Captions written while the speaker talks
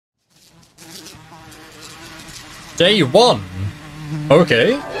Day 1.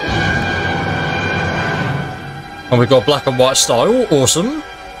 Okay. And we got black and white style. Awesome.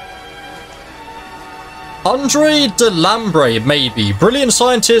 Andre de Lambre, maybe. Brilliant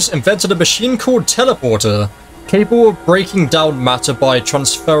scientist invented a machine called Teleporter, capable of breaking down matter by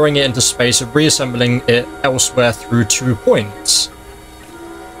transferring it into space and reassembling it elsewhere through 2 points.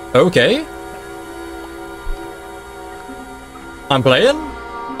 Okay. I'm playing?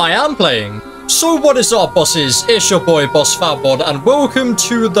 I am playing. So what is up, bosses? It's your boy, Boss Fatwod, and welcome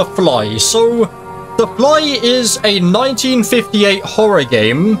to The Fly. So, The Fly is a 1958 horror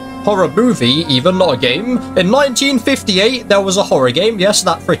game. Horror movie, even, not a game. In 1958, there was a horror game. Yes,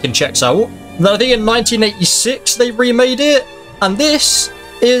 that freaking checks out. Then I think in 1986, they remade it. And this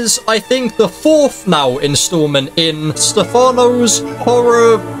is, I think, the 4th now installment in Stefano's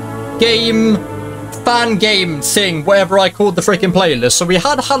horror game, fan game thing, whatever I called the freaking playlist. So we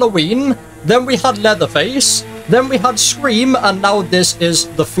had Halloween, then we had Leatherface, then we had Scream, and now this is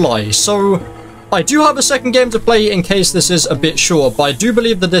The Fly. So I do have a second game to play in case this is a bit short, but I do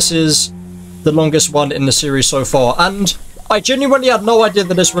believe that this is the longest one in the series so far, and I genuinely had no idea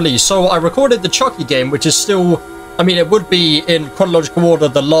that this released. So I recorded the Chucky game, which is still, I mean, it would be in chronological order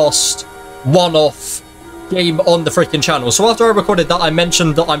the last one-off game on the freaking channel. So after I recorded that, I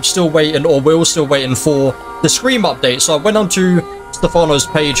mentioned that I'm still waiting, or we're still waiting for the Scream update. So I went onto Stefano's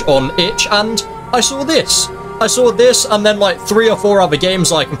page on Itch, and I saw this. I saw this, and then like 3 or 4 other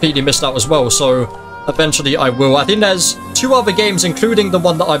games I completely missed out as well, so eventually I will. I think there's 2 other games, including the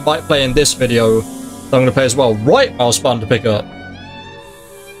one that I might play in this video, that I'm going to play as well. Right mouse button to pick up.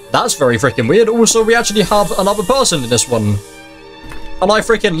 That's very freaking weird. Also, we actually have another person in this one, and I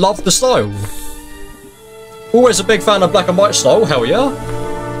freaking love the style. Always a big fan of black and white style, hell yeah.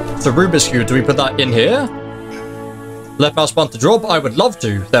 The Rubik's Cube, do we put that in here? Left mouse button to drop, I would love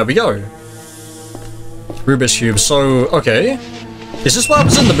to. There we go. Rubik's Cube, so, okay. Is this what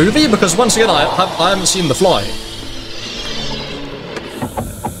happens in the movie? Because once again, I haven't seen The Fly.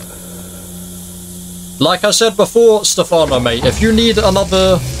 Like I said before, Stefano, mate, if you need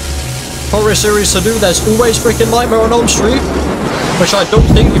another horror series to do, there's always freaking Nightmare on Elm Street, which I don't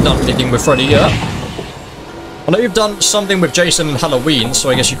think you've done anything with Freddy yet. I know you've done something with Jason and Halloween, so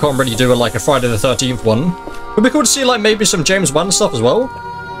I guess you can't really do like a Friday the 13th one. It'd be cool to see like maybe some James Wan stuff as well.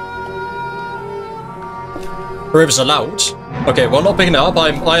 Or if it's allowed. Okay, well, not picking it up.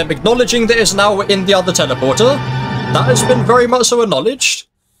 I am acknowledging that it's now in the other teleporter. That has been very much so acknowledged.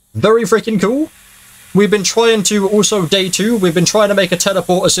 Very freaking cool. We've been trying to, also day 2, we've been trying to make a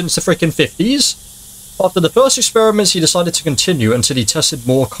teleporter since the freaking 50s. After the first experiments, he decided to continue until he tested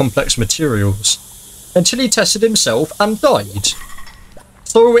more complex materials. Until he tested himself and died.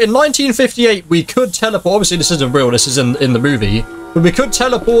 So in 1958, we could teleport, obviously this isn't real, this is in the movie, but we could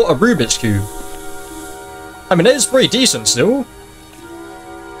teleport a Rubik's Cube. I mean, it is pretty decent still.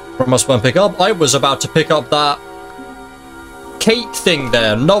 What must one pick up? I was about to pick up that cake thing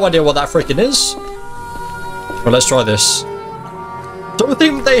there. No idea what that freaking is. Well, let's try this. Don't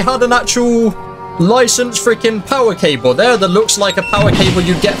think they had an actual licensed freaking power cable there that looks like a power cable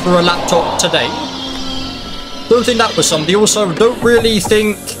you'd get for a laptop today. Don't think that was somebody. Also, don't really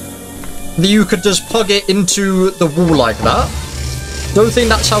think that you could just plug it into the wall like that. Don't think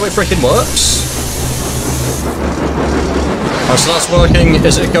that's how it freaking works. Oh, so that's working.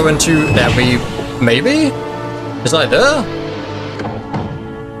 Is it going to... There we... Maybe? Is that there?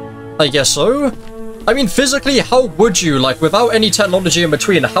 I guess so. I mean, physically, how would you, like, without any technology in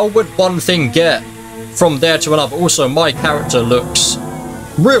between, how would one thing get from there to another? Also, my character looks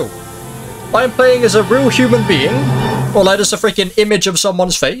real. I'm playing as a real human being, or like just a freaking image of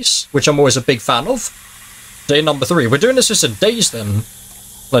someone's face, which I'm always a big fan of. Day number 3. We're doing this just in days then.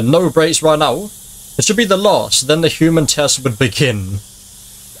 Like, no breaks right now. It should be the last, then the human test would begin.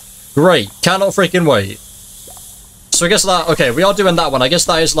 Great, cannot freaking wait. So I guess that, okay, we are doing that one. I guess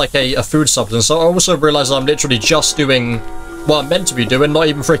that is like a food substance. So I also realize I'm literally just doing what I'm meant to be doing, not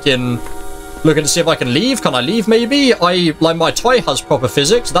even freaking looking to see if I can leave. Can I leave maybe? Like my tie has proper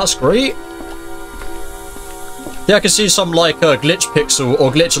physics, that's great. Yeah, I can see some like glitch pixel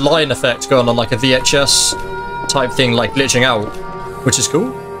or glitch line effect going on, like a VHS type thing, like glitching out, which is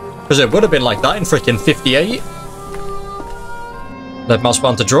cool. Because it would have been like that in freaking 58. Left mouse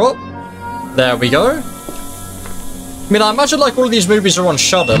button to drop. There we go. I mean, I imagine like all of these movies are on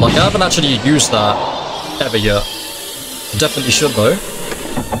Shudder. Like, I haven't actually used that ever yet. Definitely should though.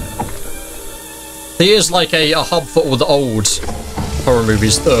 There is like a hub for all the old horror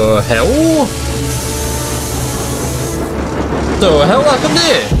movies. The hell? The hell happened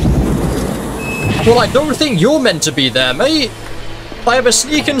here? Well, I don't think you're meant to be there, mate. I have a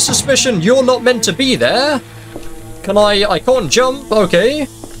sneaking suspicion you're not meant to be there. Can I can't jump, okay.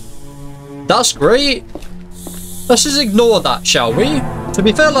 That's great. Let's just ignore that, shall we? To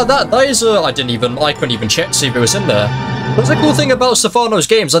be fair, like that is I couldn't even check to see if it was in there. That's the cool thing about Stefano's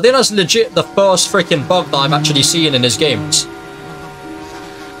games. I think that's legit the first freaking bug that I've actually seen in his games.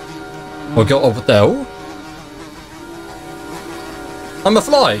 We'll go over there. I'm a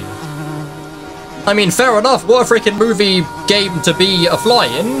fly. I mean, fair enough. What a freaking movie game to be a fly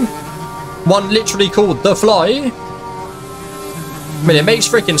in. One literally called The Fly. I mean, it makes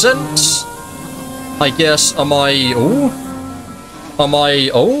freaking sense. I guess, am I...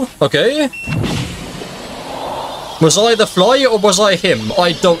 Oh, okay. Was I the fly or was I him?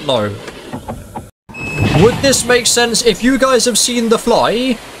 I don't know. Would this make sense if you guys have seen The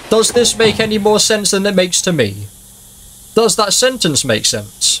Fly? Does this make any more sense than it makes to me? Does that sentence make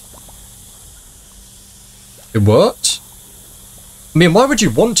sense? It worked? I mean, why would you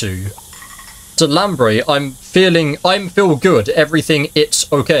want to? To Lambre, I'm feel good, everything,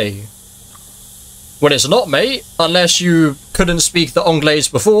 it's okay. When it's not, mate, unless you couldn't speak the Anglais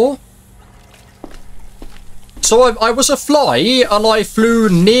before. So I was a fly, and I flew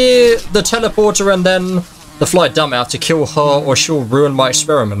near the teleporter, and then the fly, damn it, I have to kill her or she'll ruin my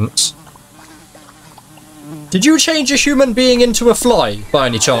experiments. Did you change a human being into a fly, by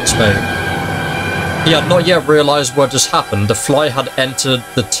any chance, mate? He had not yet realised what just happened. The fly had entered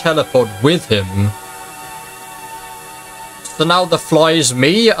the teleport with him. So now the fly's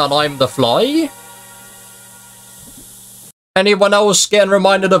me, and I'm the fly? Anyone else getting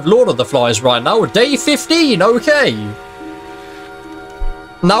reminded of Lord of the Flies right now? Day 15, okay.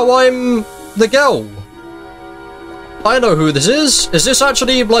 Now I'm the girl. I know who this is. Is this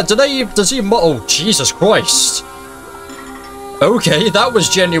actually, like, does he, oh, Jesus Christ. Okay, that was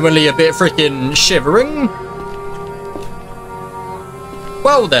genuinely a bit freaking shivering.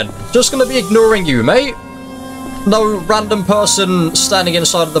 Well then, just gonna be ignoring you, mate. No random person standing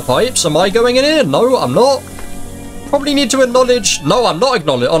inside of the pipes. Am I going in here? No, I'm not. Probably need to acknowledge... No, I'm not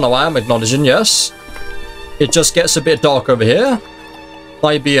acknowledging. Oh, no, I am acknowledging, yes. It just gets a bit dark over here.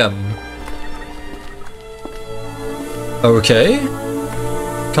 IBM. Okay.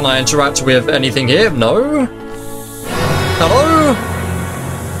 Can I interact with anything here? No. Hello?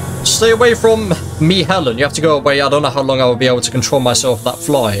 Stay away from me, Helen. You have to go away. I don't know how long I will be able to control myself that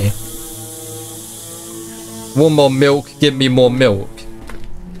fly. One more milk. Give me more milk.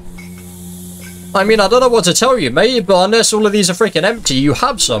 I mean, I don't know what to tell you, mate, but unless all of these are freaking empty, you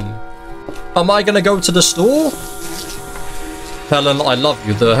have some. Am I gonna go to the store? Helen, I love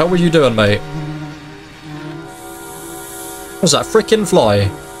you. The hell were you doing, mate? What's that freaking fly?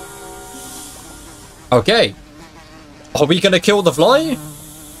 Okay. Are we gonna kill the fly?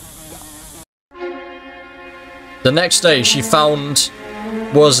 The next day, she found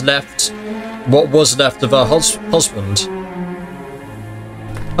what was left of her husband.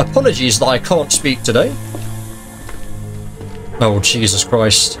 Apologies that I can't speak today. Oh, Jesus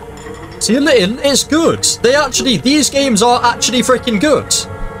Christ. See, it's good. These games are actually freaking good.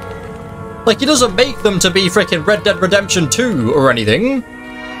 Like, he doesn't make them to be freaking Red Dead Redemption 2 or anything.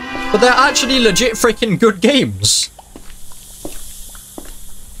 But they're actually legit freaking good games.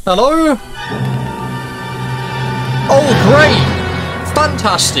 Hello? Oh, great.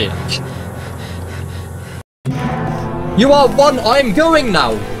 Fantastic. You are one. I'm going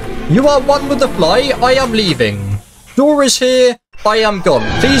now. You are one with the fly. I am leaving. Door is here. I am gone.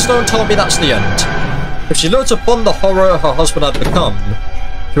 Please don't tell me that's the end. If she looked upon the horror her husband had become,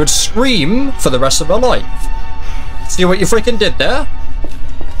 she would scream for the rest of her life. See what you freaking did there?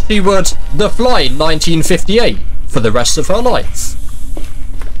 She would The Fly 1958 for the rest of her life.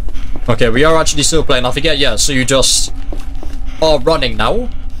 Okay, we are actually still playing. I forget, yeah, so you just are running now.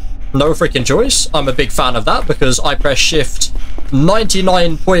 No freaking choice. I'm a big fan of that because I press shift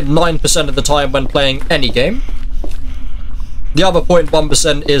 99.9% of the time when playing any game. The other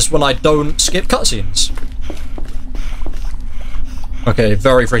 0.1% is when I don't skip cutscenes. Okay,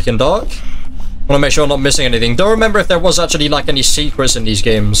 very freaking dark. I want to make sure I'm not missing anything. Don't remember if there was actually like any secrets in these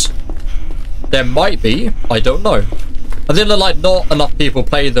games. There might be. I don't know. I think that like not enough people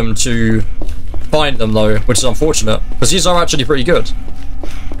play them to find them though, which is unfortunate because these are actually pretty good.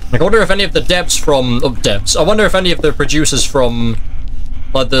 I wonder if any of the I wonder if any of the producers from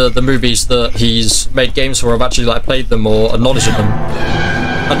like the movies that he's made games for have actually like played them or acknowledged them.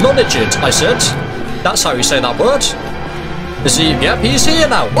 Acknowledge it, I said. That's how you say that word. Is he? Yep, he's here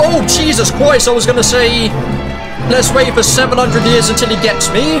now. Oh, Jesus Christ, I was gonna say let's wait for 700 years until he gets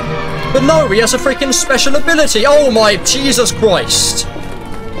me. But no, he has a freaking special ability. Oh my Jesus Christ.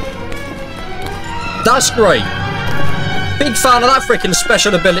 That's great. Big fan of that freaking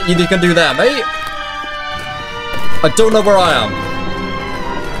special ability you can do there, mate. I don't know where I am.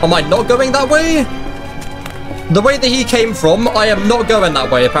 Am I not going that way? The way that he came from, I am not going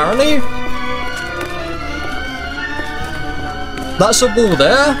that way, apparently. That's a wall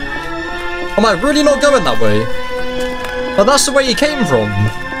there. Am I really not going that way? But that's the way he came from.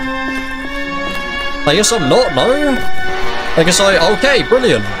 I guess I'm not, no? I guess okay,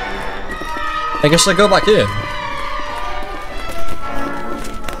 brilliant. I guess I go back in.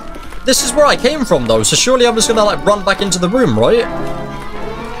 This is where I came from, though, so surely I'm just gonna, like, run back into the room, right?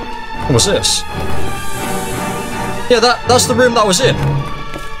 What's this? Yeah, that's the room that I was in.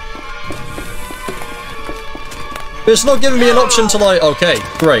 But it's not giving me an option to, like, okay,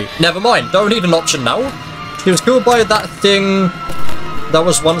 great. Never mind, don't need an option now. He was killed by that thing that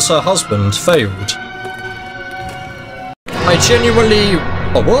was once her husband. Failed. I genuinely...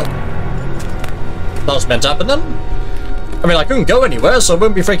 Oh, what? That was meant to happen then? I mean, I couldn't go anywhere, so I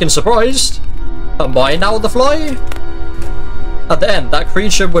wouldn't be freaking surprised. Am I now the fly? At the end, that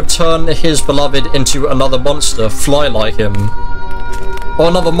creature would turn his beloved into another monster fly like him. Or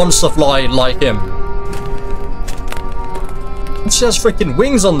another monster fly like him. She has freaking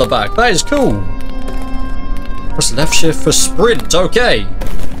wings on the back. That is cool. Press left shift for sprint. Okay.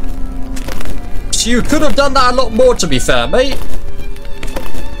 So you could have done that a lot more, to be fair, mate.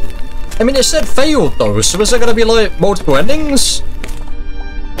 I mean, it said failed, though, so is there going to be, like, multiple endings?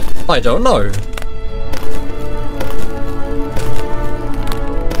 I don't know.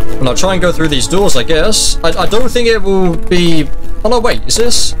 And I'll try and go through these doors, I guess. I don't think it will be... Oh, no, wait, is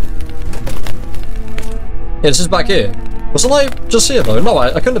this... Yeah, this is back here. Wasn't I just here, though? No,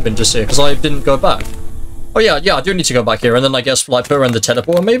 I couldn't have been just here, because I didn't go back. Oh, yeah, I do need to go back here, and then I guess, like, put her in the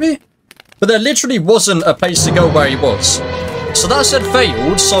teleporter, maybe? But there literally wasn't a place to go where he was. So that said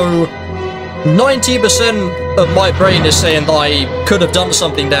failed, so... 90% of my brain is saying that I could have done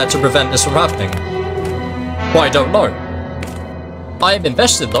something there to prevent this from happening. Well, I don't know. I am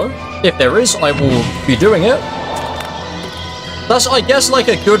invested, though. If there is, I will be doing it. That's, I guess, like,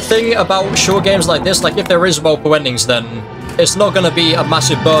 a good thing about short games like this. Like, if there is multiple endings, then it's not going to be a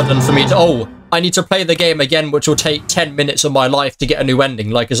massive burden for me to... Oh, I need to play the game again, which will take 10 minutes of my life to get a new ending.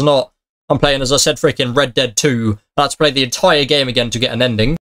 Like, it's not... I'm playing, as I said, freaking Red Dead 2. I have to play the entire game again to get an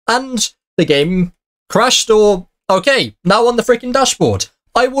ending. And... the game crashed or... Okay, now on the freaking dashboard.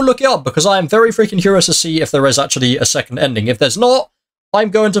 I will look it up because I am very freaking curious to see if there is actually a second ending. If there's not, I'm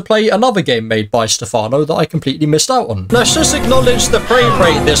going to play another game made by Stefano that I completely missed out on. Let's just acknowledge the frame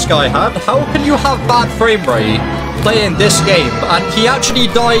rate this guy had. How can you have bad frame rate playing this game? And he actually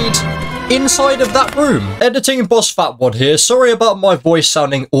died inside of that room. Editing boss Fatwod here. Sorry about my voice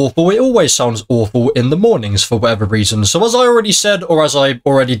sounding awful. It always sounds awful in the mornings for whatever reason. So as I already said, or as I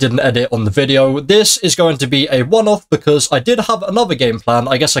already didn't edit on the video, this is going to be a one-off because I did have another game plan.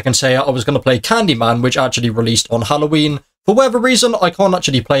 I guess I can say I was going to play Candyman, which actually released on Halloween. For whatever reason, I can't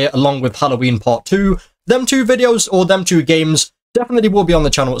actually play it along with Halloween Part 2. Them two videos or them two games definitely will be on the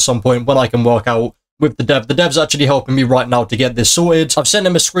channel at some point when I can work out with the dev. The dev's actually helping me right now to get this sorted. I've sent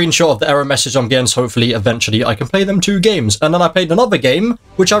him a screenshot of the error message I'm getting, so hopefully eventually I can play them two games. And then I played another game,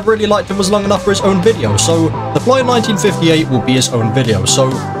 which I really liked and was long enough for his own video. So The Fly 1958 will be his own video.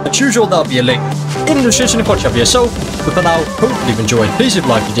 So as usual, there'll be a link in the description if you watch it for yourself. But for now, hopefully you've enjoyed. Please leave a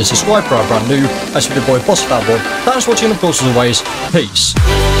like if you did, subscribe for our brand new. As for the boy Boss Fatwod, thanks for watching, and of course as always, peace.